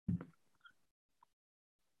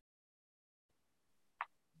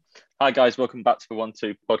Hi guys, welcome back to the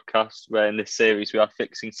 1-2 podcast, where in this series we are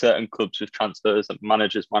fixing certain clubs with transfers and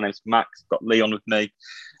managers. My name's Max, I've got Leon with me.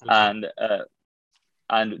 Hello.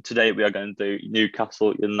 And today we are going to do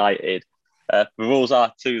Newcastle United. The rules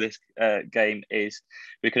are to this game is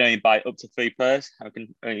we can only buy up to 3 players, and we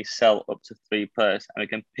can only sell up to 3 players, and we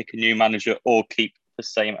can pick a new manager or keep the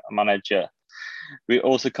same manager. We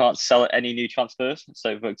also can't sell any new transfers.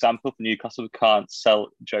 So, for example, for Newcastle, we can't sell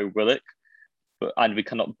Joe Willock. And we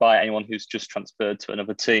cannot buy anyone who's just transferred to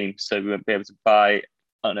another team. So we won't be able to buy,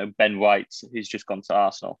 Ben White, who's just gone to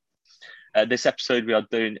Arsenal. This episode we are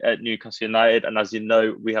doing at Newcastle United. And as you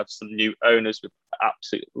know, we have some new owners with an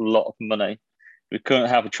absolute lot of money. We currently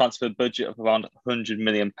have a transfer budget of around £100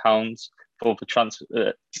 million for the transfer,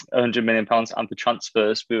 £100 million. And the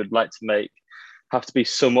transfers we would like to make have to be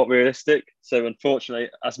somewhat realistic. So unfortunately,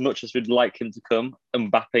 as much as we'd like him to come,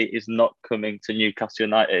 Mbappe is not coming to Newcastle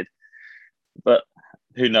United. But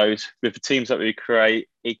who knows? With the teams that we create,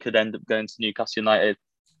 he could end up going to Newcastle United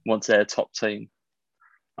once they're a top team.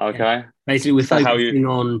 Okay. Yeah. Basically, we're focusing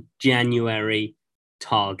on January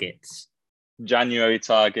targets. January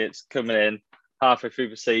targets coming in halfway through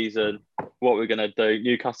the season. What we're going to do?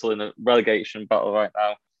 Newcastle in a relegation battle right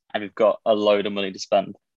now, and we've got a load of money to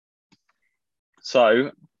spend.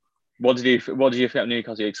 So, what did you think of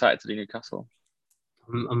Newcastle? Are you excited to do Newcastle?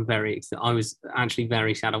 I'm very excited. I was actually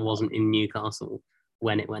very sad I wasn't in Newcastle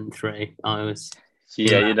when it went through. I was.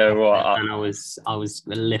 Yeah, you know what? And I was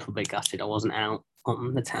a little bit gutted. I wasn't out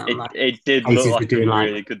on the town. It did look like a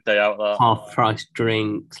really good day out there. Half-price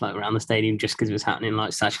drinks around the stadium just because it was happening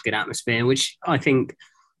such a good atmosphere, which I think,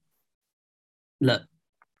 look,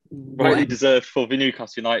 rightly deserved for the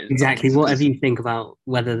Newcastle United. Exactly. Whatever you think about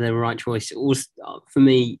whether they're the right choice, for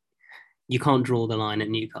me, you can't draw the line at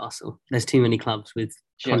Newcastle. There's too many clubs with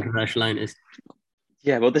controversial owners.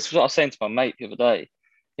 Yeah, well, this was what I was saying to my mate the other day.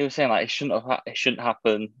 He was saying it shouldn't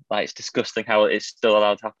happen. It's disgusting how it is still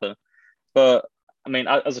allowed to happen. But I mean,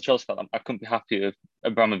 as a Chelsea fan, I couldn't be happy with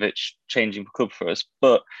Abramovich changing the club for us.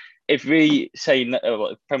 But if we say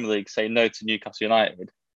if Premier League say no to Newcastle United,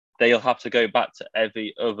 they'll have to go back to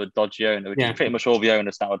every other dodgy owner, which is pretty much all the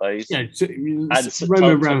owners nowadays. Yeah,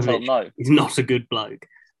 Roman Abramovich is not a good bloke.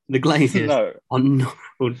 The Glazers are not,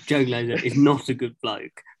 or Joe Glazer is not a good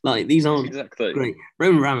bloke. These aren't great.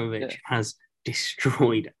 Roman Abramovich has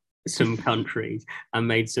destroyed some countries and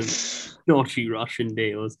made some dodgy Russian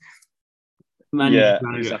deals.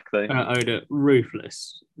 Exactly. Owner,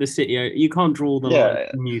 ruthless. The city, you can't draw the line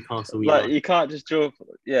from Newcastle United. You can't just draw.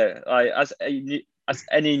 As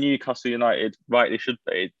any Newcastle United rightly should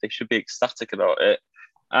be, they should be ecstatic about it.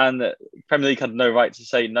 And the Premier League had no right to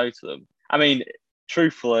say no to them. I mean,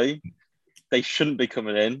 truthfully, they shouldn't be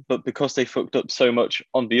coming in, but because they fucked up so much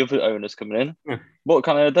on the other owners coming in, what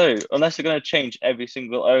can they do? Unless they're going to change every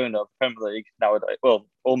single owner of the Premier League nowadays, well,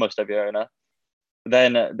 almost every owner,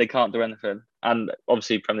 then they can't do anything. And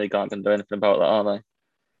obviously, Premier League aren't going to do anything about that, are they?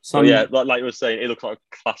 So like you were saying, it looks like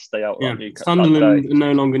a class day out. Yeah. Sunderland are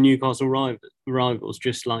no longer Newcastle rivals,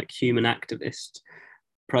 just like human activist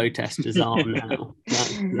protesters are now.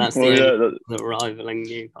 That's the rivaling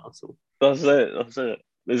Newcastle. That's it.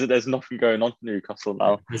 There's nothing going on for Newcastle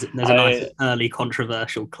now. There's a nice early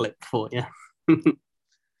controversial clip for you.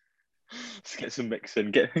 Let's get some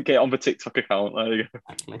mixing. Get on the TikTok account. There you go.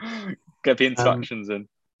 Exactly. Get the interactions in.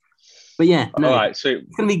 But yeah, all right. So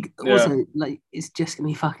it's gonna be also it's just gonna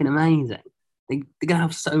be fucking amazing. They're gonna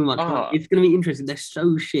have so much money. It's gonna be interesting. They're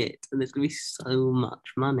so shit, and there's gonna be so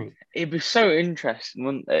much money. It'd be so interesting,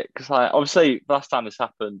 wouldn't it? Because obviously, the last time this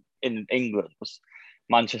happened in England was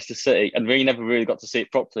Manchester City, and we never really got to see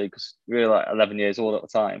it properly because we were 11 years old at the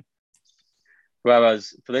time.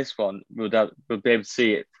 Whereas for this one, we'll be able to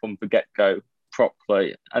see it from the get-go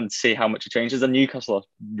properly and see how much it changes. And Newcastle are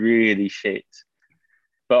really shit.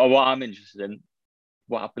 But what I'm interested in,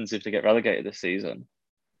 what happens if they get relegated this season?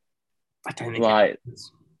 I don't think it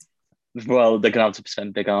happens. Well, they're going to have to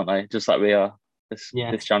spend big, aren't they? Just like we are this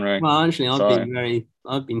January. Well, actually,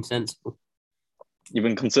 I've been sensible. You've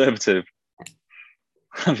been conservative.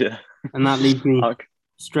 Have you? And that leads me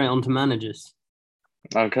straight on to managers.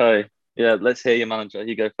 Okay. Yeah, let's hear your manager.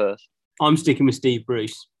 You go first. I'm sticking with Steve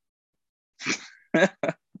Bruce.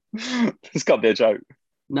 It's got to be a joke.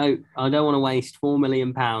 No, I don't want to waste £4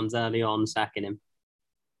 million early on sacking him.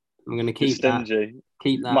 I'm going to keep that.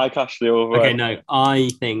 Keep that. Mike Ashley over. Okay, no, I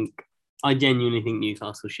genuinely think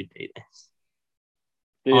Newcastle should do this.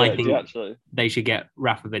 Yeah, I think they should get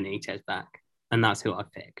Rafa Benitez back, and that's who I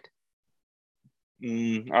picked.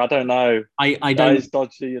 I don't know. I don't. That is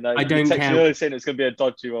dodgy, you know. I don't care. You're saying it's going to be a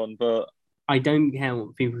dodgy one, but I don't care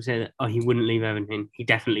what people say that. Oh, he wouldn't leave Everton. He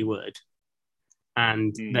definitely would.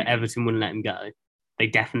 and that Everton wouldn't let him go, they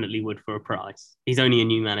definitely would for a price. He's only a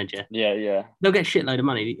new manager. Yeah. They'll get a shitload of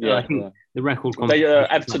money. I think the record.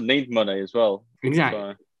 Everton need money as well. Exactly.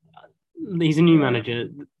 So. He's a new manager.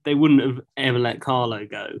 They wouldn't have ever let Carlo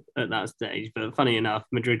go at that stage. But funny enough,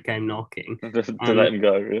 Madrid came knocking to let him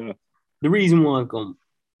go. Yeah. The reason why I've gone,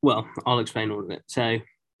 well, I'll explain all of it. So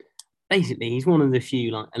basically, he's one of the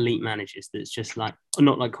few like elite managers that's just like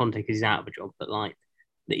not like Conte because he's out of a job, but like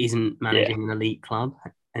that isn't managing an elite club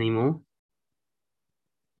anymore.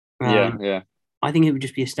 Yeah. I think it would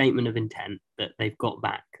just be a statement of intent that they've got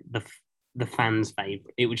back the fans'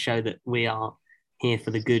 favourite. It would show that we are here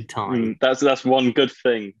for the good time. That's one good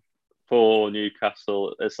thing for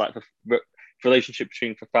Newcastle. It's like the relationship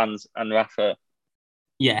between the fans and Rafa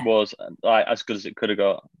was like as good as it could have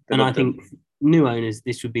got. And I think new owners,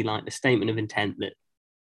 this would be like the statement of intent that,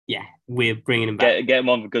 we're bringing him back. Get him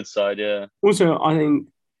on the good side, yeah. Also, I think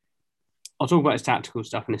I'll talk about his tactical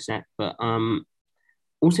stuff in a sec, but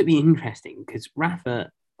also it'd be interesting because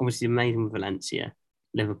Rafa, obviously amazing with Valencia,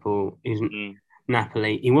 Liverpool, isn't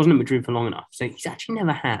Napoli. He wasn't at Madrid for long enough, so he's actually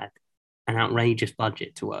never had an outrageous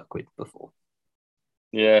budget to work with before.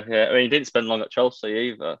 Yeah. I mean, he didn't spend long at Chelsea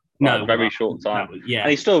either. No, very short time. And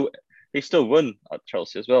he still won at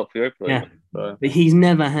Chelsea as well for Europa League. Yeah, so. But he's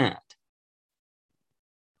never had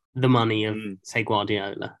the money of say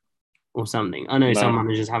Guardiola or something. I know some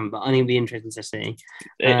managers haven't, but I think it'd be interesting to see.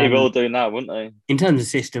 He will do now, wouldn't he? In terms of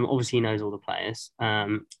system, obviously he knows all the players.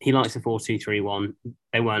 He likes the 4-2-3-1.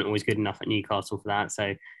 They weren't always good enough at Newcastle for that,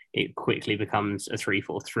 so it quickly becomes a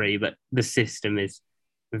 3-4-3. But the system is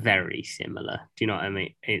very similar. Do you know what I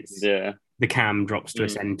mean? It's the cam drops to a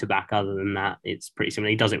centre back. Other than that, it's pretty similar.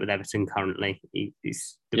 He does it with Everton currently.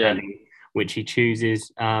 He's depending which he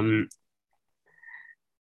chooses.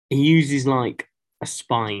 He uses like a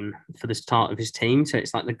spine for the start of his team. So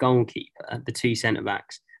it's like the goalkeeper, the two centre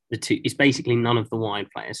backs, it's basically none of the wide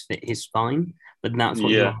players fit his spine, but that's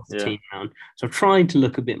what he wants the team around. So I've tried to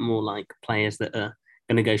look a bit more like players that are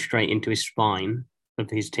going to go straight into his spine of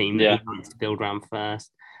his team that he wants to build around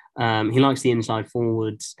first. He likes the inside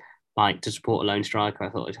forwards, like to support a lone striker. I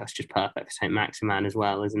thought that's just perfect for St. Maximan as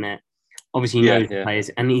well, isn't it? Obviously, he knows the players,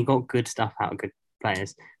 and he got good stuff out of good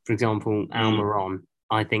players. For example, Almiron,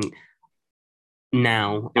 I think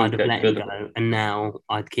now I'd have let him go, and now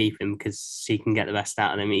I'd keep him because he can get the best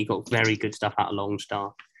out of him. He got very good stuff out of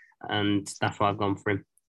Longstaff, and that's why I've gone for him.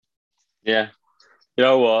 Yeah. You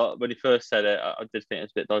know what? When he first said it, I did think it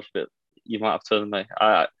was a bit dodgy, but you might have told me.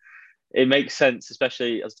 It makes sense,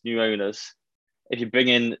 especially as new owners. If you bring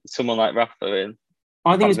in someone like Rafa in,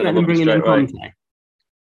 I think it's better than bringing in Conte.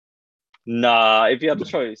 Nah, if you had the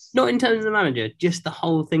choice. Not in terms of the manager, just the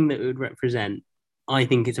whole thing that it would represent. I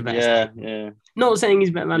think it's a better statement. Yeah. Not saying he's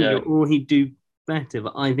a better manager or he'd do better,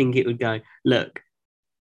 but I think it would go, look,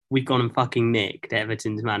 we've gone and fucking nicked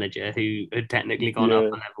Everton's manager who had technically gone up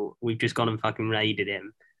a level. We've just gone and fucking raided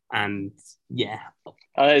him. And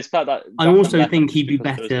it's about that. I also think he'd be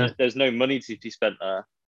better. There's no money to be spent there.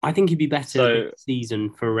 I think he'd be better this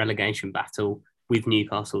season for a relegation battle with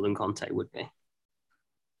Newcastle than Conte would be.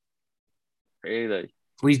 Really?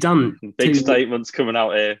 Well, he's done big statements coming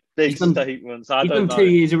out here. Big statements. He's done 2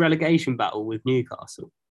 years of relegation battle with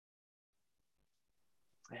Newcastle.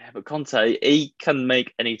 Yeah, but Conte, he can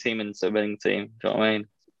make any team into a winning team. Do you know what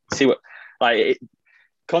I mean?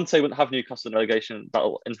 Conte wouldn't have Newcastle in relegation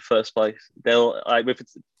battle in the first place. They'll with the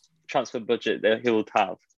transfer budget he'll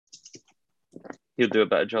do a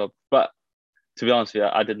better job. But to be honest with you,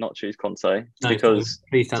 I did not choose Conte because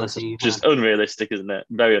it's just unrealistic, isn't it?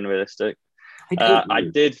 Very unrealistic. I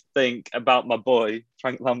did think about my boy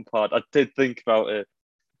Frank Lampard. I did think about it,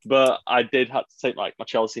 but I did have to take like my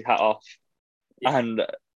Chelsea hat off, and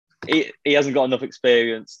he hasn't got enough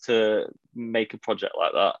experience to make a project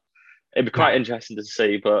like that. It'd be quite interesting to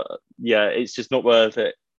see, but it's just not worth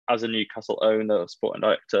it as a Newcastle owner, sporting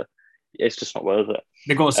director. It's just not worth it.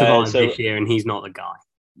 They've got to survive this year, and he's not the guy.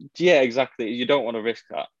 Yeah, exactly. You don't want to risk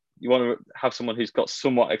that. You want to have someone who's got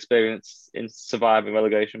somewhat experience in surviving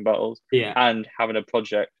relegation battles and having a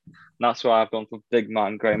project. And that's why I've gone for big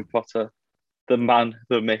man Graham Potter, the man,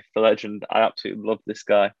 the myth, the legend. I absolutely love this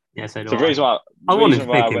guy. Yeah, so do I. The reason why I wanted to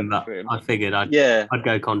pick him, but I figured I'd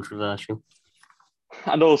go controversial.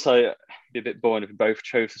 And also, be a bit boring if we both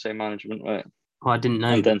chose the same management, right? Oh, I didn't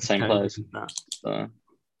know. And then same players.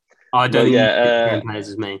 I don't think same players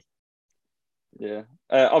as me. Yeah.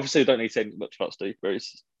 Obviously, we don't need to say much about Steve Bruce.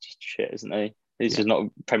 He's just shit, isn't he? He's just not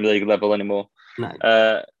Premier League level anymore.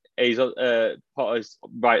 No. Potter's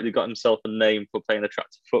rightly got himself a name for playing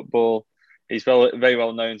attractive football. He's very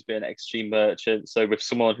well known to be an XG merchant. So with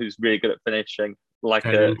someone who's really good at finishing, like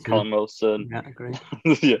Callum Wilson. Yeah, I agree.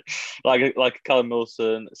 Yeah, like Callum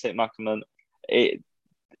Wilson, St. Maximin.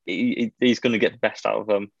 He's going to get the best out of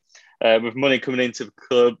them. With money coming into the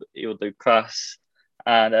club, he'll do class,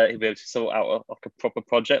 and he'll be able to sort out a proper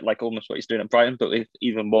project, like almost what he's doing at Brighton, but with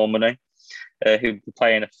even more money. He'll be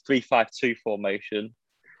playing a 3-5-2 formation,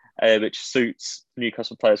 which suits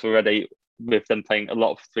Newcastle players already, with them playing a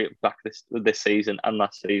lot of three at the back this season and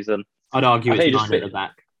last season. I'd argue it's 9 at the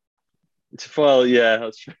back. Well, yeah,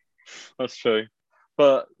 that's true. That's true.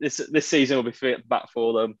 But this season will be 3 at the back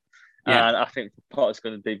for them. Yeah. And I think Potter's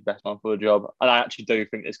going to do the best man for the job. And I actually do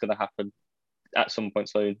think it's going to happen at some point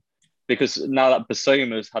soon. Because now that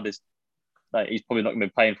Bissouma's had his, he's probably not going to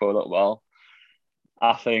be playing for a little while.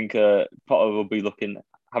 I think Potter will be having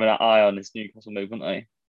an eye on this Newcastle move, wouldn't he?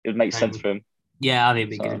 It would make sense for him. Yeah, I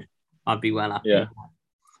think it'd be good. I'd be well happy. Yeah.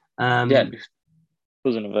 Yeah,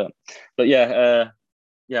 buzzing of it. But yeah,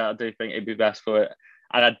 I do think it'd be best for it.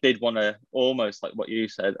 And I did want to, almost like what you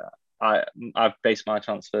said, I've based my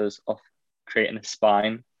transfers off creating a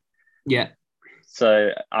spine. Yeah. So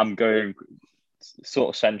I'm going sort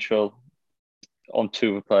of central on 2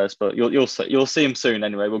 of the players, but you'll see them soon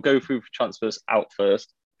anyway. We'll go through transfers out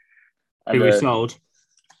first. Who we sold?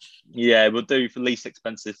 Yeah, we'll do the least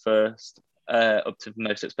expensive first, up to the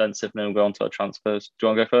most expensive, and then we'll go on to our transfers. Do you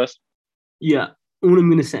want to go first? Yeah. All I'm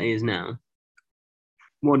going to say is now,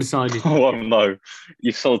 what I decided... Oh, no.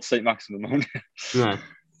 You've sold St. Maximin. No.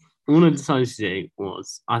 All I decided to do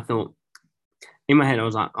was, I thought, in my head, I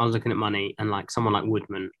was looking at money, and like someone like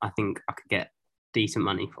Woodman, I think I could get decent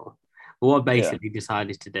money for. But what I basically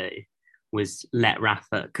decided to do was let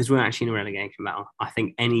Rafa, because we're actually in a relegation battle, I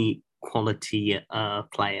think any quality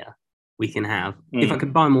player we can have, if I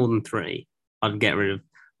could buy more than 3, I'd get rid of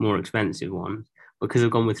more expensive ones. Because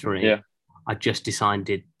I've gone with 3, I just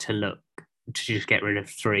decided to just get rid of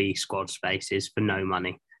 3 squad spaces for no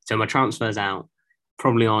money. So my transfers out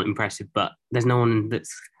probably aren't impressive, but there's no one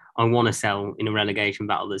I want to sell in a relegation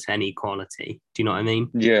battle that's any quality. Do you know what I mean?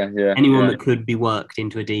 Yeah. Anyone that could be worked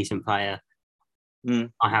into a decent player,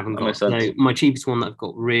 I haven't got. So my cheapest one that I've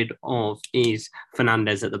got rid of is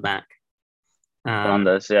Fernandez at the back.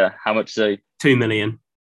 Fernandez, yeah. How much is he? 2 million.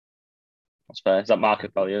 That's fair. Is that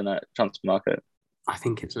market value, isn't it? Transfer market? I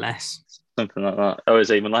think it's less. Something like that. Oh, it's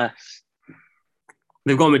even less.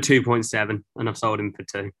 They've got him at 2.7 and I've sold him for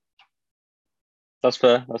 2. That's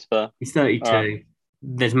fair. He's 32.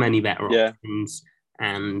 There's many better options,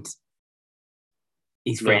 and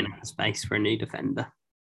he's freeing up the space for a new defender.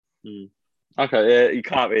 Okay, yeah, you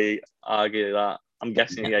can't really argue that. I'm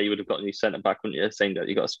guessing, you would have got a new centre back, wouldn't you? Saying that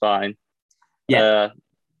you got a spine. Yeah.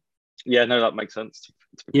 No, that makes sense.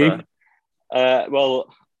 To be you? Fair.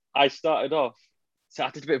 Well, I started off, so I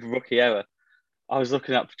did a bit of a rookie error. I was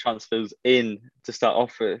looking up transfers in to start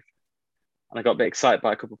off with, and I got a bit excited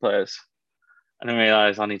by a couple of players. And then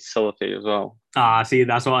realised I need to sell a few as well. See,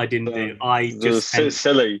 that's what I didn't do. I just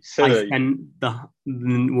silly. I spent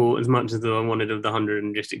as much as I wanted of the 100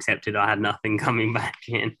 and just accepted I had nothing coming back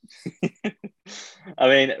in. I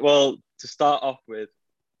mean, well, to start off with,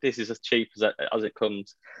 this is as cheap as it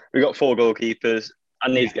comes. We got 4 goalkeepers. I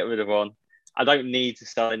need to get rid of one. I don't need to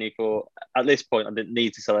sell any at this point, I didn't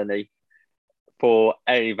need to sell any for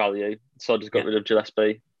any value. So I just got rid of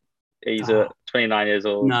Gillespie. He's 29 years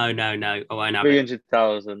old. No. Oh, I know.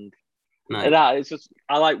 300,000. No. It's just,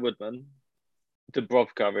 I like Woodman.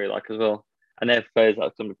 Dubrovka I really like as well. And they're players that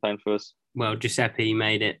are going to be playing for us. Well, Giuseppe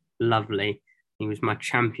made it lovely. He was my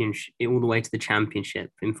championship, all the way to the championship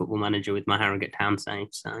in Football Manager with my Harrogate Town save.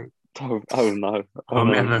 So. Oh no! I'll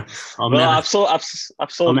never sell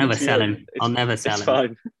him. I'll never sell him.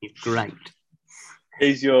 Fine. He's great.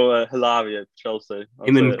 He's your Hilaria Chelsea.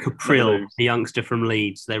 Him and Caprill, a youngster from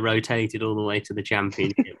Leeds, they rotated all the way to the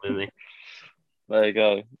championship with me. There you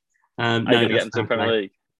go. How are you going to get into the Premier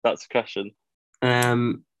League? That's the question.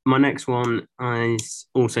 My next one is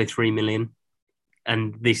also 3 million.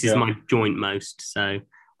 And this is my joint most. So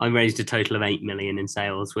I raised a total of 8 million in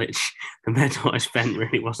sales, which compared to what I spent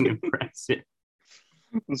really wasn't impressive.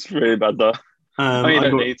 It's really bad though. You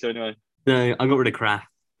don't need to anyway. No, I got rid of Kraft.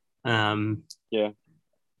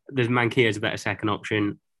 There's Manquillo's a better second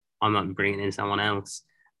option. I might be bringing in someone else.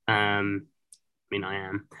 I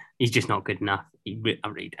am. He's just not good enough. I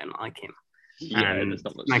really don't like him. Yeah, there's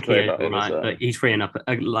not much to say about him, but he's freeing up.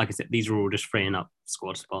 Like I said, these are all just freeing up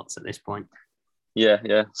squad spots at this point.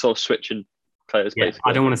 Yeah. Sort of switching players, basically.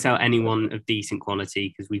 I don't want to sell anyone of decent quality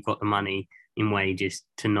because we've got the money in wages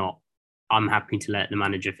to not. I'm happy to let the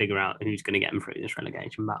manager figure out who's going to get them through this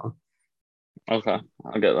relegation battle. Okay,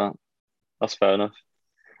 I get that. That's fair enough.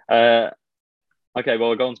 Okay, well,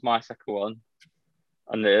 we'll go on to my second one.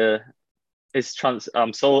 And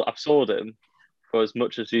I've sold him for as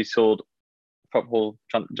much as he sold probable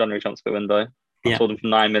January transfer window. I sold him for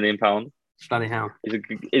 £9 million. Bloody hell!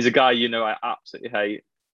 He's a guy I absolutely hate.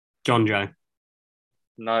 John Joe.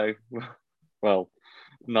 No, well,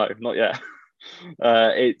 no, not yet.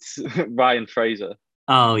 It's Ryan Fraser.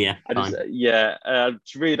 Oh yeah, I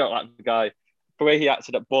just really don't like the guy. The way he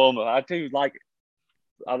acted at Bournemouth, I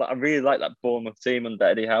really like that Bournemouth team under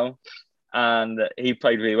Eddie Howe, and he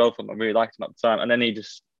played really well for them. I really liked him at the time, and then he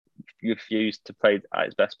just refused to play at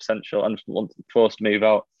his best potential and forced to move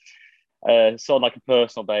out. So on like a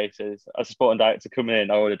personal basis, as a sporting director coming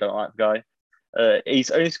in, I already don't like the guy.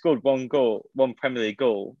 He's only scored one Premier League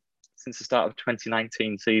goal since the start of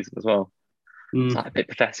 2019 season as well. It's like a bit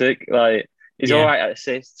pathetic. Like he's all right at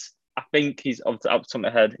assists. I think he's up to the top of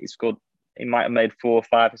my head. He might have made 4 or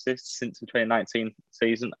 5 assists since the 2019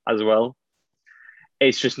 season as well.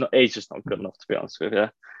 He's just not good enough, to be honest with you.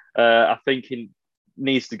 I think he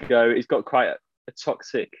needs to go. He's got quite a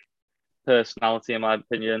toxic personality, in my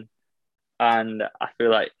opinion. And I feel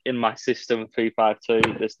like in my system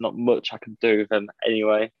 3-5-2, there's not much I can do with him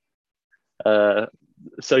anyway.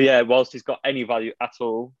 So yeah, whilst he's got any value at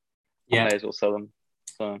all, I may as well sell him.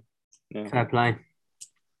 So yeah. Fair play.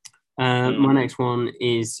 My next one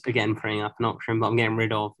is again freeing up an option, but I'm getting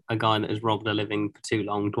rid of a guy that has robbed a living for too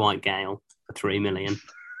long, Dwight Gale, for £3 million.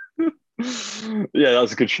 Yeah,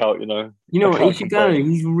 that's a good shout. You know what? He should go.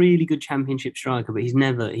 He's a really good Championship striker, but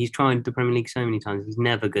he's tried the Premier League so many times. He's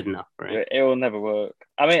never good enough for it. It will never work.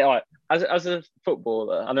 I mean, like as a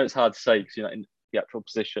footballer, I know it's hard to say because you're not in the actual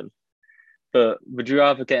position, but would you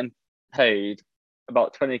rather get him paid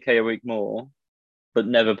about 20k a week more, but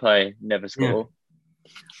never play, never score,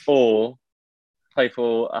 or play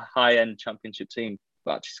for a high-end Championship team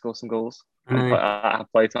but actually score some goals and have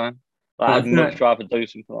playtime? I'd much rather do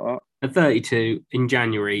something like that. At 32 in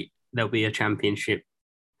January, there'll be a Championship.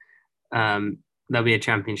 There'll be a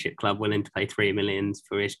Championship club willing to pay £3 million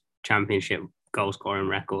for his Championship goal scoring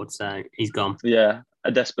record. So he's gone. Yeah,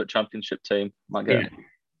 a desperate Championship team might get him.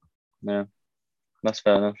 Yeah, that's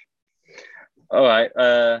fair enough. All right,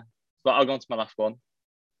 but I'll go on to my last one.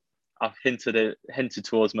 I've hinted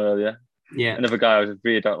towards him earlier. Yeah, another guy I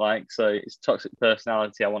really don't like. So it's toxic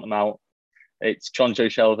personality. I want him out. It's John Joe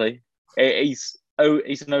Shelby. He's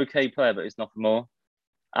an okay player, but he's nothing more.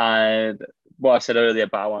 And what I said earlier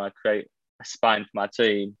about I want to create a spine for my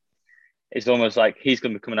team, it's almost like he's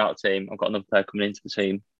going to be coming out of the team. I've got another player coming into the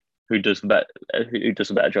team who does a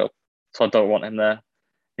better job. So I don't want him there.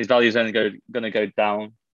 His value is only going to go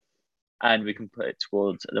down, and we can put it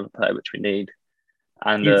towards another player which we need.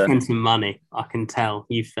 And you've spent some money. I can tell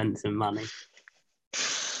you've spent some money.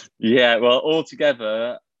 Yeah, well,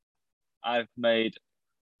 altogether, I've made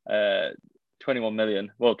 21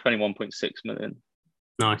 million. Well, 21.6 million.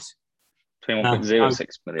 Nice. 21.06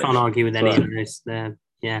 million. Can't argue with any of this there.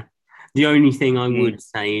 Yeah. The only thing I would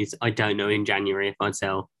say is I don't know in January if I'd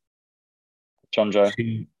sell John Joe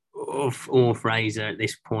or Fraser at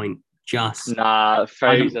this point. Fraser.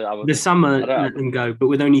 The summer let them go, but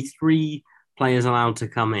with only 3 players allowed to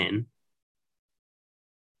come in,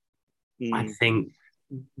 I think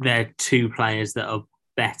they're 2 players that are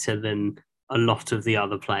better than a lot of the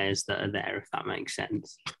other players that are there, if that makes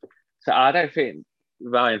sense. So I don't think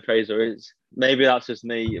Ryan Fraser is. Maybe that's just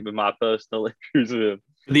me with my personal issues with him.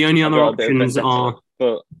 The only other options on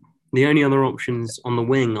the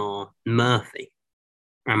wing are Murphy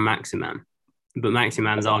and Maximan. But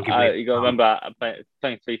Maximan's arguably... you got to remember, I'm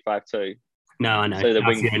playing 3-5-2. No, I know. So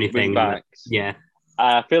that's the only thing. Backs. Yeah.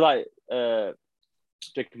 I feel like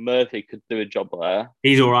Jacob Murphy could do a job there.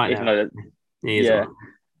 He's all right now. He is all right.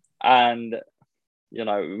 And,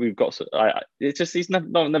 we've got... it's just he's never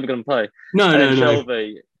going to play. No.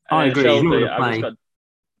 Shelby, I agree. Shelby,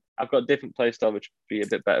 I've got a different play style which would be a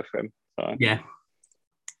bit better for him. So. Yeah.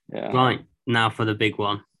 Right, now for the big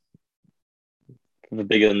one. For the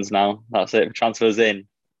big ones now. That's it. Transfers in.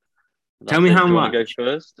 Tell me how much. Do you want to go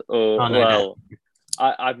first? Or,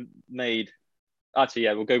 I've made... Actually,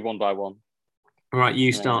 yeah, we'll go one by one. All right,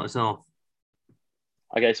 you start us off.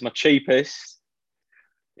 Okay, so my cheapest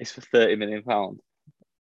is for £30 million.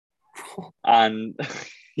 And,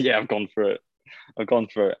 yeah, I've gone for it.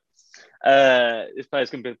 This player's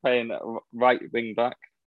going to be playing right wing back.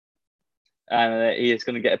 And he is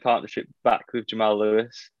going to get a partnership back with Jamal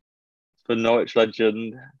Lewis for Norwich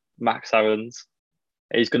legend Max Aarons.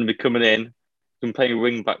 He's going to be coming in and playing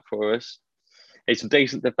wing back for us. He's a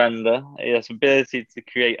decent defender. He has ability to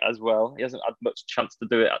create as well. He hasn't had much chance to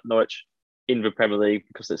do it at Norwich in the Premier League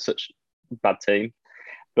because it's such a bad team.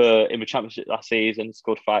 But in the Championship last season,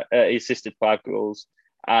 he assisted 5 goals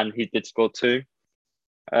and he did score 2.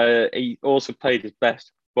 He also played his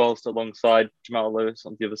best whilst alongside Jamal Lewis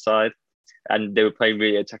on the other side, and they were playing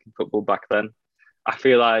really attacking football back then. I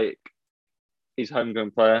feel like he's a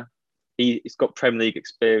homegrown player. He's got Premier League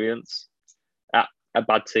experience at a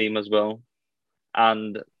bad team as well,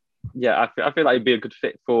 and yeah, I feel like he'd be a good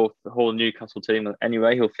fit for the whole Newcastle team.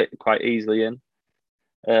 Anyway, he'll fit quite easily in.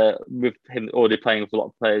 With him already playing with a lot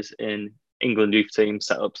of players in England youth team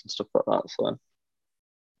setups and stuff like that. So,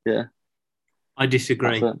 yeah. I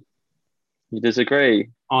disagree. You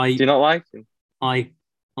disagree? Do you not like him? I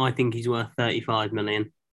think he's worth 35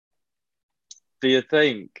 million. Do you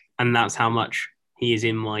think? And that's how much he is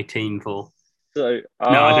in my team for. So, no,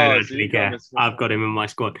 I don't actually care. I've got him in my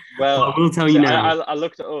squad. Well, but I will tell you now. I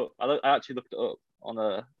looked it up. I actually looked it up on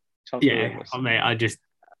a transfer. Yeah, mate, I just...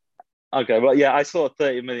 Okay, well, yeah, I saw a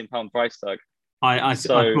 £30 million price tag. I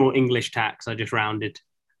saw English tax. I just rounded.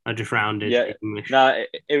 Yeah, English. No,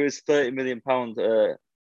 it was £30 million.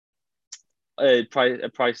 A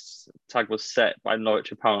price tag was set by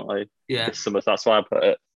Norwich apparently. Yeah, this summer. So that's why I put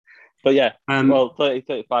it. But yeah,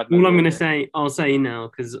 35 million. All I'm going to say, I'll say now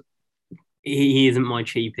because he isn't my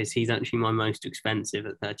cheapest. He's actually my most expensive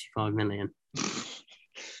at 35 million.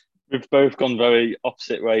 We've both gone very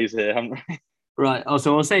opposite ways here, haven't we? Right.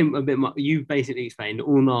 So I'll say a bit more. You've basically explained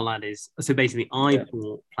all our lad is. So basically, I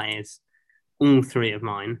bought players, all three of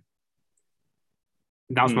mine.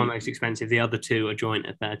 That's my most expensive. The other two are joint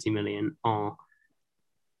at 30 million, are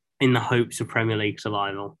in the hopes of Premier League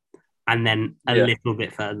survival, and then a little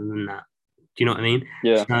bit further than that. Do you know what I mean?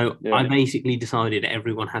 Yeah. So I basically decided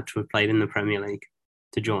everyone had to have played in the Premier League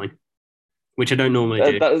to join, which I don't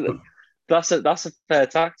normally do. That's a fair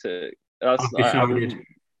tactic. I've decided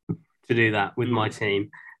to do that with my team.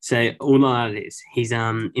 So all I had is he's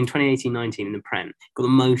in 2018-19 in the Prem got the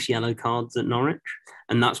most yellow cards at Norwich,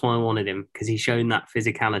 and that's why I wanted him because he's shown that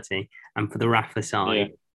physicality. And for the Rafa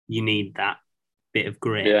side, you need that bit of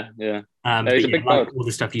grit. Yeah. He's a big all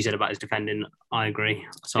the stuff you said about his defending, I agree.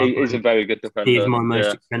 So he's a very good defender. He is my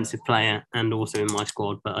most expensive player and also in my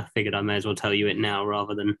squad, but I figured I may as well tell you it now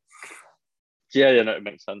rather than. Yeah, no, it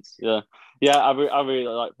makes sense. Yeah, I really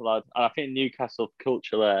like the lad, and I think Newcastle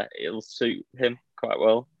culture there it'll suit him quite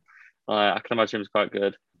well. I can imagine he's quite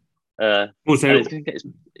good. Also, he can get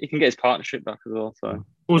his partnership back as well. So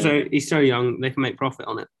also, he's so young; they can make profit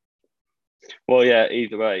on it. Well, yeah.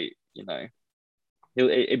 Either way, you know,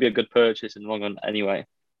 it'd be a good purchase in the long run anyway.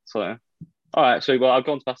 So, all right. So, well, I've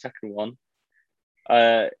gone to my second one.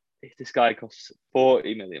 This guy costs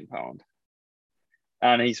 £40 million.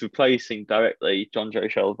 And he's replacing directly John Joe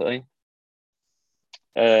Shelby.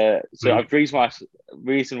 The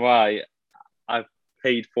reason why I've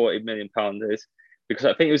paid £40 million is because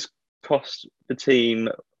I think it was cost the team.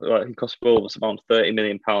 He cost Wolves around £30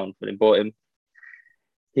 million when they bought him.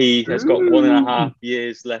 He has got 1.5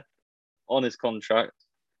 years left on his contract,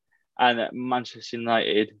 and Manchester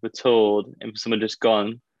United were told, and someone just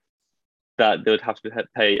gone, that they would have to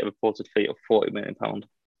pay a reported fee of £40 million. So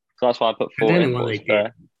that's why I put 40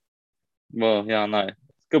 there. Well, yeah, I know.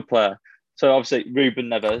 Good player. So obviously, Ruben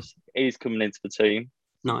Neves, he's coming into the team.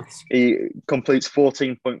 Nice. He completes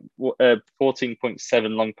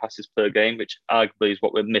 14.7 long passes per game, which arguably is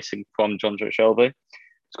what we're missing from John Joe Shelby.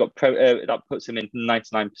 He's got that puts him in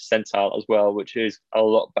 99th percentile as well, which is a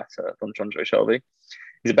lot better than John Joe Shelby.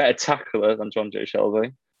 He's a better tackler than John Joe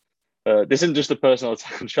Shelby. This isn't just a personal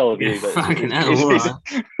attack on Shelby.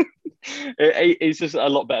 He's just a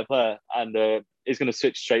lot better player, and he's going to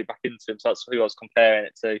switch straight back into him. So that's who I was comparing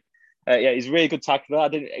it to. He's a really good tackler. I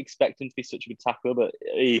didn't expect him to be such a good tackler, but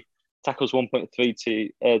he tackles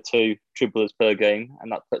 1.32 dribblers per game, and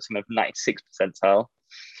that puts him at 96th percentile.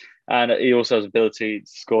 And he also has the ability to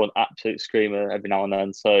score an absolute screamer every now and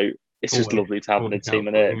then. So it's just lovely to have in a team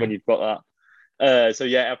when you've got that. I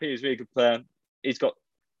think he's a really good player. He's got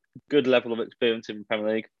good level of experience in the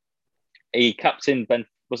Premier League. He captained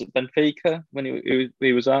Benfica when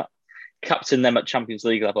he was at? Captained them at Champions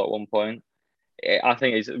League level at one point. I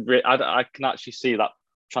think I can actually see that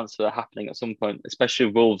transfer happening at some point, especially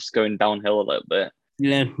with Wolves going downhill a little bit.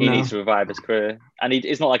 Yeah, he needs to revive his career, and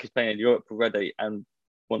it's not like he's playing in Europe already and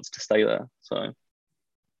wants to stay there. So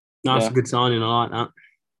that's a good signing. I like that.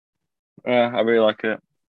 Yeah, I really like it.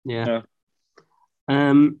 Yeah.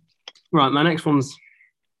 Right, my next one's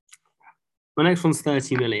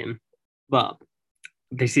 30 million, but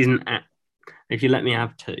this isn't. If you let me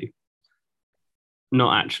have two.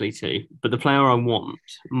 Not actually two, but the player I want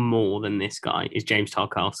more than this guy is James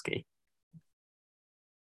Tarkowski.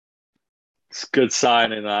 It's good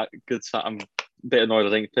signing that. Good sign. I'm a bit annoyed I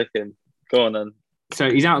didn't pick him. Go on then. So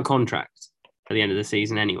he's out of contract for the end of the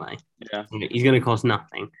season anyway. Yeah. He's going to cost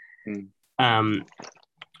nothing.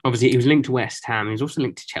 Obviously, he was linked to West Ham. He was also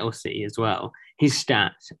linked to Chelsea as well. His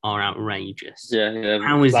stats are outrageous. Yeah.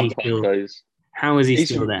 How is he still? How is he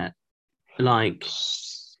still there? Like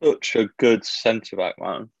such a good centre back,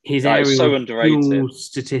 man. His aerial so underrated.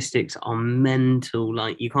 Statistics are mental.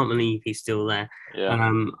 Like you can't believe he's still there. Yeah.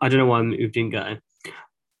 I don't know why he didn't go.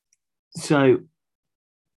 So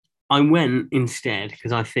I went instead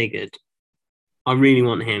because I figured I really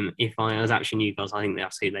want him. If I was actually Newcastle, I think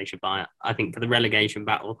that's who they should buy. I think for the relegation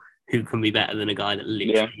battle, who can be better than a guy that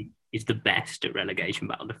literally is the best at relegation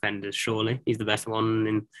battle defenders? Surely he's the best one,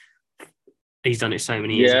 and he's done it so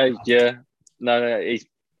many years. Yeah. No, he's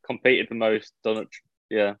competed the most, done it.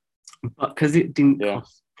 Yeah, but because it didn't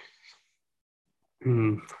cost.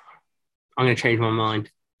 I'm going to change my mind.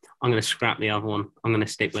 I'm going to scrap the other one. I'm going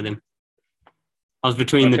to stick with him. I was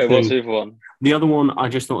between the two. What's the other one? The other one, I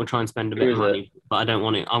just thought I'd try and spend a bit of money, but I don't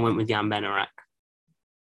want it. I went with Jan Benarak.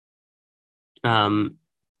 From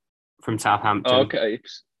Southampton. Oh, okay.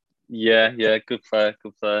 Yeah. Good player.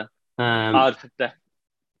 I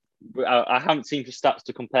haven't seen the stats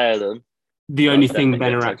to compare them. The only thing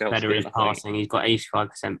Benarak's better is passing. He's got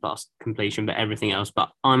 85% plus completion, but everything else.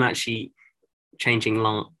 But I'm actually changing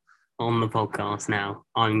on the podcast now.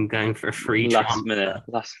 I'm going for a free last minute.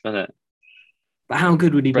 But how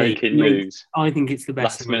good would he be? Breaking news. I think it's the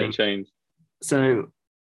best. Last minute change. So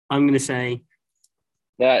I'm going to say.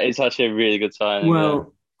 Yeah, it's actually a really good signing.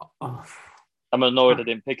 Well, I'm annoyed I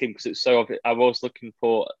didn't pick him because it's so obvious. I was looking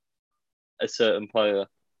for a certain player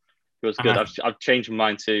who was good. I've changed my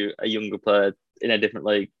mind to a younger player in a different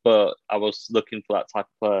league, but I was looking for that type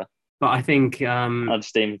of player. But I think I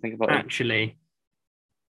just didn't even think about it.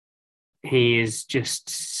 He is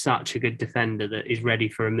just such a good defender that is ready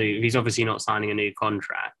for a move. He's obviously not signing a new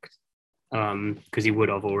contract because he would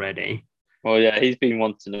have already. Well, yeah, he's been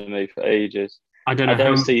wanting to move for ages. I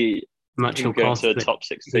don't see much he'll go to a top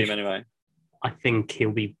 6 team anyway. I think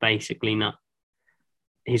he'll be basically not.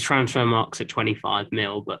 His transfer mark's at 25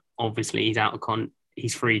 mil, but obviously he's out of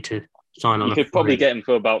he's free to sign on. You could probably get him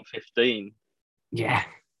for about 15. Yeah.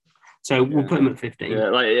 So we'll put him at 15. Yeah,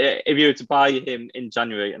 like if you were to buy him in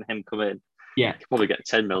January and him come in, you could probably get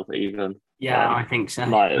 10 mil even. Yeah, I think so.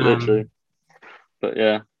 Like literally. But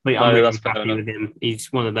yeah. But I'm really happy with him.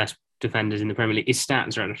 He's one of the best defenders in the Premier League. His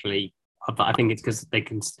stats are actually, but I think it's because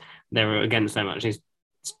they're against so much. His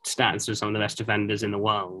stats are some of the best defenders in the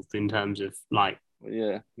world in terms of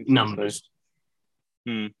numbers.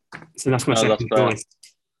 So that's my second choice.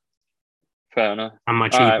 Fair enough. And my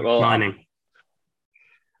cheapest signing.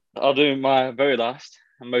 I'll do my very last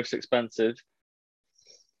and most expensive.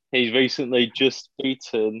 He's recently just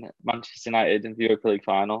beaten Manchester United in the Europa League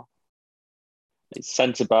final. It's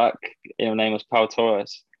centre-back, his name was Pau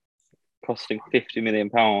Torres, costing £50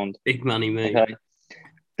 million. Big money move. Okay.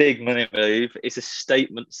 Big money move. It's a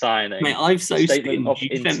statement signing. Mate, I've spent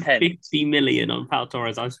 50 million on Pau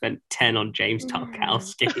Torres. I've spent 10 on James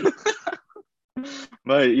Tarkowski.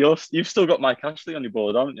 Mate, you've still got Mike Ashley on your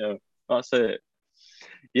board, haven't you? That's it.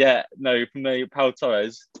 Yeah, no, for me, Pau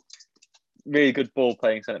Torres, really good ball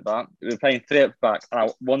playing centre back. We were playing 3 at back, and I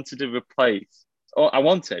wanted to replace. I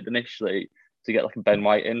wanted initially to get like a Ben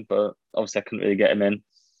White in, but obviously I couldn't really get him in,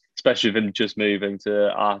 especially with him just moving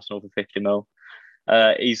to Arsenal for 50 mil.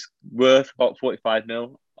 He's worth about 45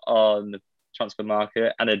 mil on the transfer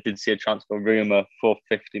market, and I did see a transfer rumour for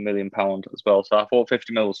 £50 million as well. So I thought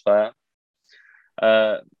 50 mil was fair.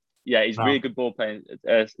 He's really good ball playing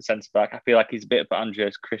centre back. I feel like he's a bit of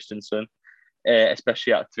Andreas Christensen,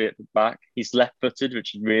 especially at 3 at the back. He's left footed,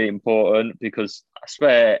 which is really important because I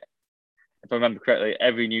swear, if I remember correctly,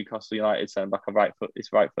 every Newcastle United centre back is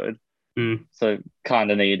right footed. So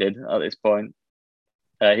kind of needed at this point.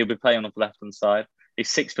 He'll be playing on the left hand side. He's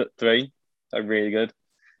 6'3", so really good.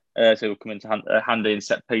 So he'll come into handy in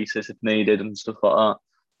set pieces if needed and stuff like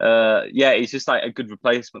that. He's just like a good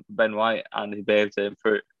replacement for Ben White, and he'll be able to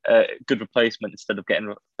improve a good replacement instead of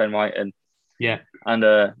getting Ben White in. Yeah, and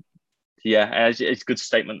it's a good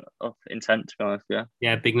statement of intent, to be honest.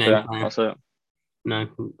 Yeah, big name. That's it. No,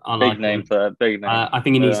 I big like name him. For big name. I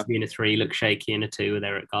think he needs to be in a 3. Look shaky in a 2 with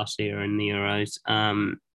Eric Garcia in the Euros.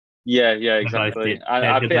 Yeah, exactly.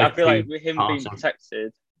 I feel like with him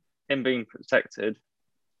being protected,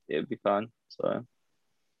 it would be fine. So,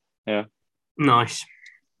 yeah. Nice.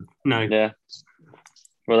 No. Yeah.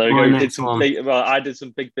 Well, there you go. I did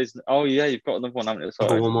some big business. Oh, yeah, you've got another one, haven't you?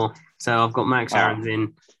 Sorry. I've got one more. So I've got Max Aarons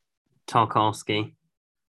in, Tarkowski,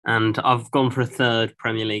 and I've gone for a 3rd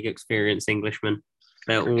Premier League experienced Englishman.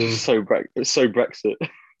 They're all so Brexit.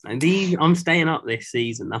 And I'm staying up this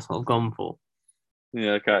season. That's what I've gone for.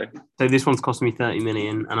 Yeah, okay. So this one's cost me 30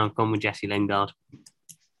 million, and I've gone with Jesse Lingard.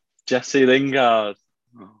 Jesse Lingard.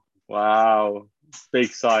 Oh. Wow.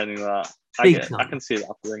 Big signing that. I can see that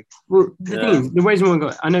happening. Well, the thing is, the reason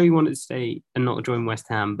why I know he wanted to stay and not join West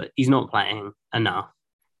Ham, but he's not playing enough.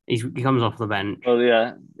 He comes off the bench. Well,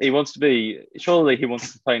 yeah, he wants to be. Surely he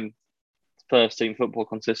wants to play first team football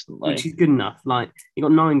consistently, which is good enough. Like, he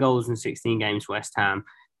got 9 goals in 16 games for West Ham.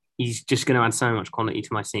 He's just going to add so much quality to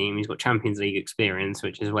my team. He's got Champions League experience,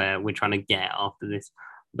 which is where we're trying to get after this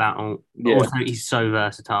battle. But also, he's so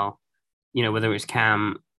versatile. You know, whether it's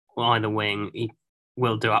Cam or either wing, he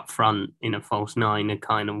will do up front in a false 9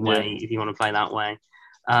 kind of way if you want to play that way.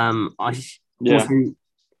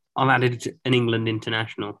 I've added an England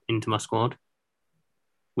international into my squad,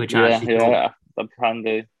 which I actually thought, that can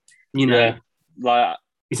do. You know, like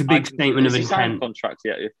it's a big statement of intent. Contract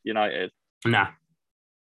yet with United? Nah.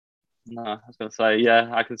 No, I was going to say,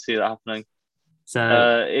 I can see that happening.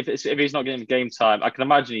 So if he's not getting game time, I can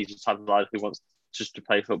imagine he's just had a life. He wants just to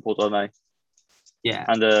play football, don't he? Yeah.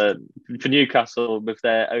 And for Newcastle, with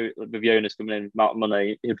the owners coming in with amount of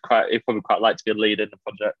money, he'd probably quite like to be a leader in the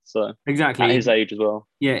project. So exactly at his age as well.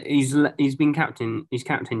 Yeah, he's been captain. He's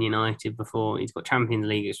captain United before. He's got Champions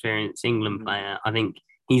League experience. England player. I think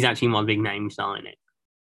he's actually my big name signing.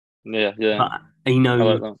 Yeah. But he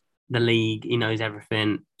knows the league. He knows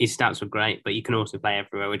everything. His stats were great, but you can also play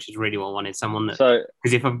everywhere, which is really what I wanted. Someone that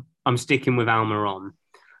because if I'm sticking with Almiron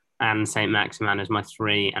and Saint Maximin as my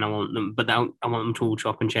 3, and I want them to all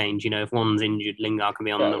chop and change. You know, if one's injured, Lingard can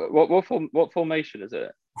be on them. What formation is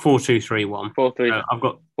it? 4-2-3-1. 4-3. I've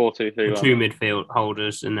got 4-2-3-1. 2 midfield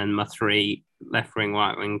holders, and then my 3 left wing,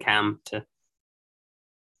 right wing, Cam to.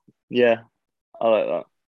 Yeah, I like that.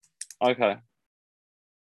 Okay.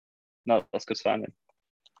 No, that's good signing.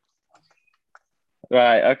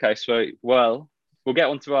 Right. Okay. Sweet. Well, we'll get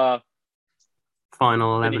on to our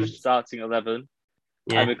final 11, starting 11.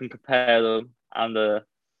 And we can compare them, and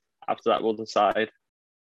after that we'll decide,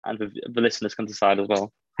 and the listeners can decide as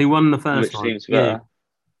well. Who won the first one? Seems better.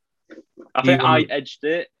 I think I edged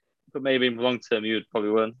it, but maybe in the long term you would probably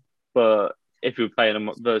win. But if we were playing them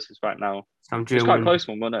versus right now, it's quite a close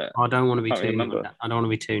one, wasn't it? I don't want to be 2-0 down. I don't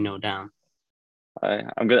want to be 2-0 down.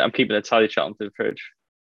 I'm keeping a tally chart onto the fridge,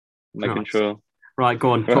 making sure. Right, go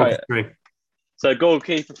on. Talk through. So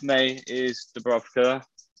goalkeeper for me is Dubravka.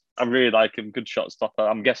 I really like him. Good shot stopper.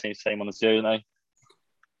 I'm guessing he's the same one as you, isn't he?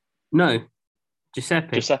 No.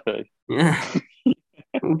 Giuseppe. Yeah.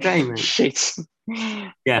 Okay, mate. Shit.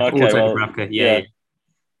 Yeah, okay, Dubravka.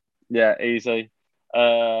 Yeah, easy.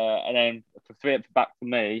 And then for 3 at the back for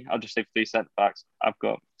me, I'll just say 3 centre backs. I've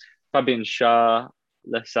got Fabian Schär,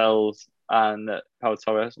 Lascelles, and Pau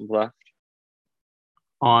Torres on the left.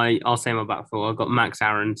 I'll say my back 4. I've got Max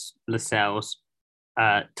Aarons, Lascelles,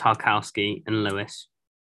 Tarkowski, and Lewis.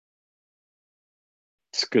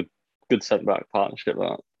 It's good centre back partnership,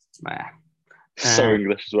 that. Yeah. So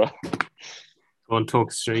English as well. Go on, talk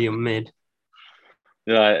us through your mid.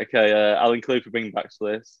 Right, okay. I'll include for bring backs to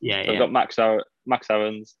this. Yeah, I've got Max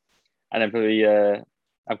Aarons, and then for the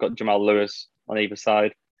I've got Jamal Lewis on either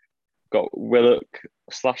side. Got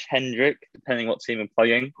Willock/Hendrick, depending what team I'm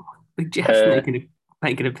playing. Big Jeff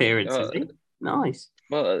making appearances. Nice.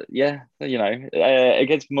 Well, yeah, you know,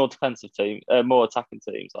 against more defensive teams, more attacking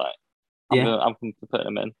teams, like I'm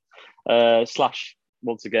putting them in. /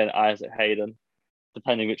 once again Isaac Hayden,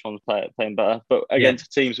 depending which one's playing better. But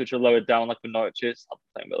against teams which are lower down, like the Norwich's, I'm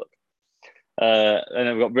playing Willock. And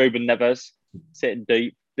then we've got Ruben Neves sitting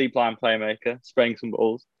deep line playmaker, spraying some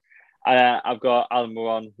balls. I've got Alan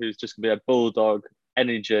Moran, who's just going to be a bulldog,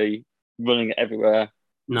 energy, running everywhere.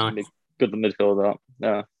 Nice. Good in the midfield.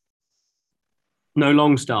 Yeah. No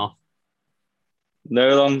Longstaff. No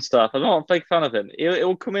Longstaff. I'm not a big fan of him.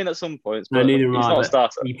 He'll come in at some points, but he's not a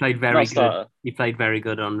starter. He played very good. He played very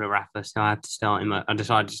good under Rafa, so I had to start him. I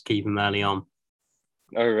decided to just keep him early on.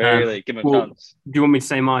 Oh, really? Give him a chance. Do you want me to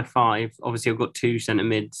say my 5? Obviously, I've got 2 centre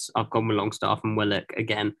mids. I've gone with Longstaff and Willock.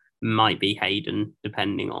 Again, might be Hayden,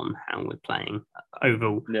 depending on how we're playing.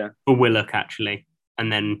 For Willock, actually.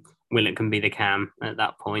 And then Willock can be the cam at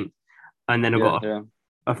that point. And then I've got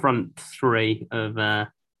a front 3 of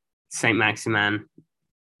Saint Maximin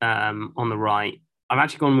on the right. I've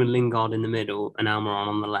actually gone with Lingard in the middle and Almiron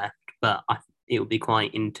on the left, but it will be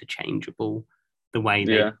quite interchangeable the way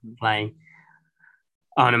they play.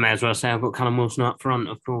 I may as well say I've got Callum Wilson up front,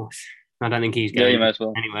 of course. I don't think he's going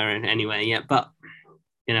anywhere yet, but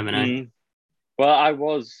you never know.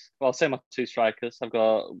 Well, I'll say my 2 strikers. I've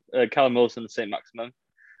got Callum Wilson and St. Maximin.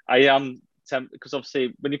 I am tempted, because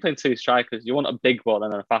obviously when you're playing 2 strikers, you want a big one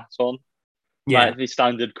and a fast one. Yeah. Like the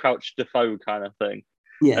standard Crouch Defoe kind of thing.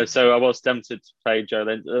 Yeah. So I was tempted to play Joe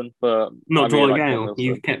Linton, but not Dwight Gale.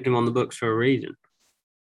 You've kept him on the books for a reason.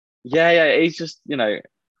 Yeah. He's just, you know,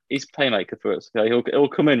 he's playmaker for us. Okay, he'll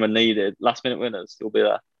come in when needed. Last minute winners, he'll be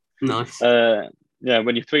there. Nice. Yeah,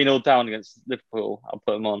 when you're 3-0 down against Liverpool, I'll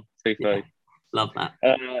put him on 3-3. Yeah, love that.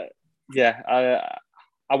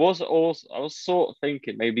 I was sort of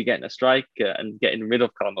thinking maybe getting a striker and getting rid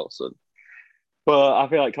of Callum Wilson, but I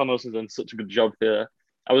feel like Callum Wilson's done such a good job here.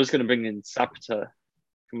 I was going to bring in Sapata.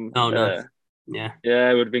 Nice. Yeah,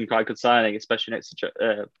 it would have been quite a good signing, especially next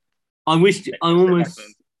to. I would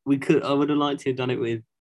have liked to have done it with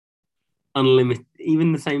unlimited,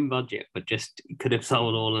 even the same budget, but just could have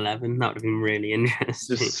sold all 11. That would have been really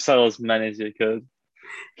interesting. Just sell as many as you could.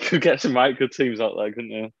 You could get some right good teams out there,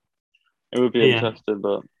 couldn't you? It would be interesting,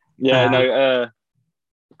 but good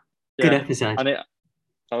episode. And that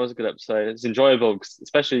was a good episode. It's enjoyable,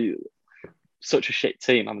 especially such a shit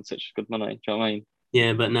team having such good money. Do you know what I mean?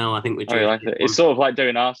 Yeah, but no, I think we're just. Like it. It's sort of like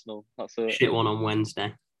doing Arsenal. That's a shit one on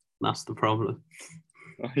Wednesday. That's the problem.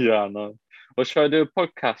 Yeah, I know. Well, should I do a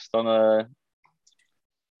podcast on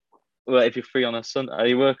well, if you're free on a Sunday, are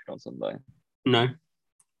you working on Sunday? No.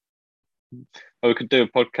 Or we could do a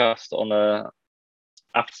podcast on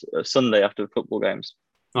after Sunday after the football games.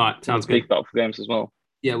 All right, sounds good. Speak about football games as well.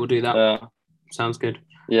 Yeah, we'll do that. Sounds good.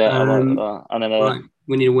 Yeah, I like that. And then right,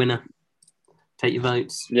 we need a winner. Take your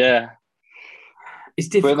votes. Yeah. It's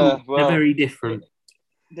difficult. They're very different.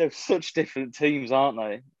 They're such different teams, aren't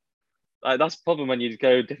they? Like, that's the problem when you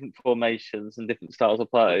go different formations and different styles of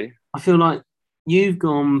play. I feel like you've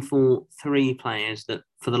gone for 3 players that,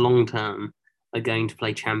 for the long term, are going to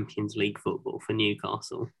play Champions League football for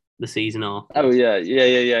Newcastle the season after. Oh, yeah.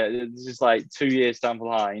 It's just like 2 years down the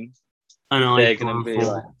line. And I've gone for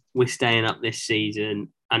like, we're staying up this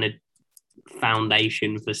season and a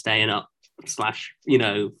foundation for staying up / for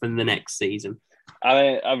the next season.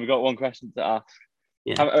 I've got one question to ask.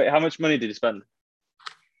 Yeah. How much money did you spend?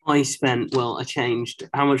 I changed.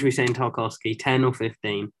 How much are we saying Tarkowski? 10 or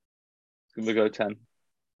 15? We'll go 10.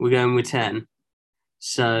 We're going with 10.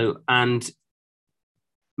 So, and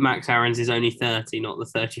Max Aarons is only 30, not the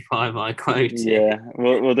 35 I quoted. Yeah,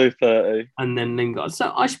 we'll do 30. And then Lingard.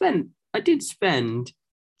 So I did spend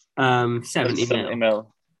 70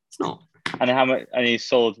 mil. It's not. And how much? And he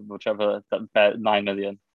sold whichever 9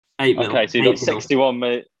 million. 8 mil. Okay, so you got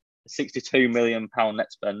 62 million pound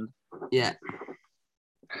net spend. Yeah.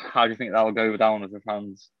 How do you think that will go down with the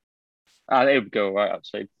fans? It would go right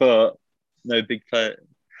actually, but no big player.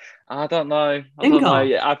 I don't know.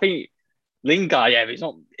 I think Lingard. Yeah, but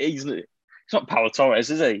he's not Pau Torres,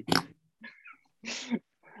 is he?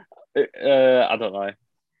 I don't know.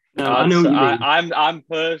 No, I know what you mean.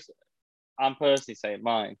 I'm personally saying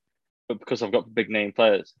mine, but because I've got big name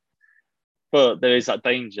players. But there is that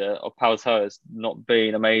danger of Pau Torres not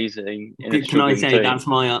being amazing. Can I say team. That's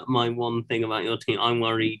my one thing about your team? I'm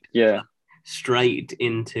worried. Yeah. Straight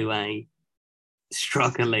into a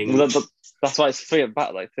struggling. Well, that's why it's 3 at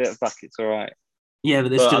back. Like 3 at back, it's all right. Yeah, but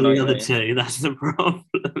there's still the other 2. That's the problem.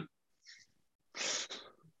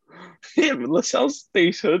 Yeah, but Lascelles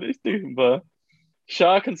decent. It's decent, but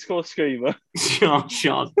Shah can score screamer.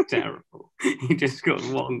 Shah's terrible. He just got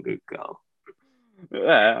 1 good goal.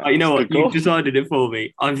 Yeah, you know what? You've decided it for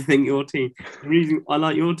me. I think your team. The reason I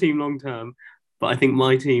like your team long term, but I think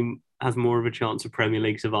my team has more of a chance of Premier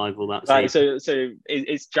League survival that season. Right, so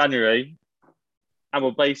it's January, and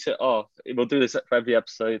we'll base it off. We'll do this for every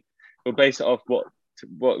episode. We'll base it off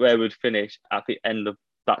where we'd finish at the end of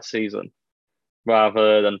that season,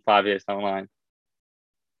 rather than 5 years down the line.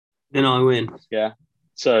 Then I win. Yeah.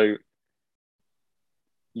 So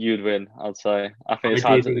you'd win, I'd say. I think it's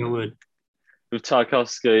hard to. I would. With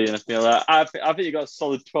Tarkowski and everything like that. I think you got a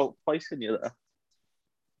solid 12th place in you there.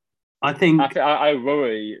 I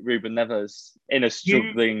worry Ruben Neves in a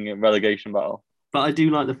struggling relegation battle. But I do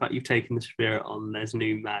like the fact you've taken the spirit on. There's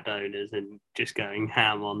new mad owners and just going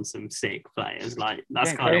ham on some sick players. Like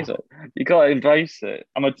that's kind of you got to embrace it.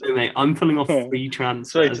 I'm pulling off free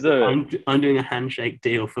transfers. I'm doing a handshake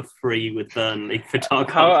deal for free with Burnley for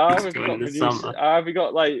Tarkowski in the summer. How have you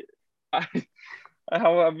got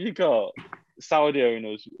How have you got Saudi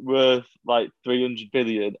owners worth like 300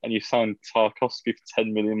 billion and you signed Tarkowski for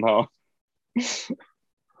 10 million pounds?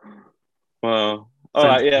 Wow. All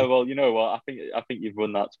right, yeah, well, you know what? I think you've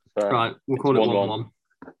won that, to be fair. Right, we'll call it 1-1.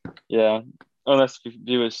 Yeah, unless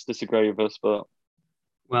viewers disagree with us, but...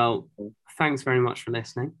 Well, thanks very much for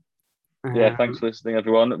listening. Yeah, thanks for listening,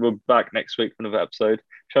 everyone. We're back next week for another episode.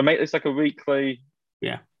 Shall I make this like a weekly...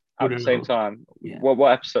 Yeah. At the same time? Yeah.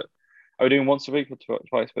 What episode? Are we doing once a week or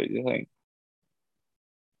twice a week, do you think?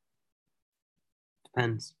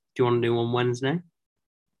 Depends. Do you want to do one Wednesday?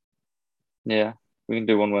 Yeah, we can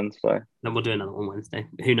do one Wednesday. Then we'll do another one Wednesday.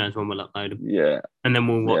 Who knows when we'll upload them. Yeah. And then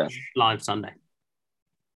we'll watch live Sunday.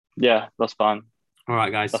 Yeah, that's fine. All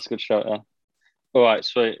right, guys. That's a good shout. Yeah. All right,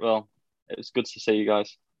 sweet. Well, it was good to see you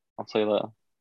guys. I'll see you later.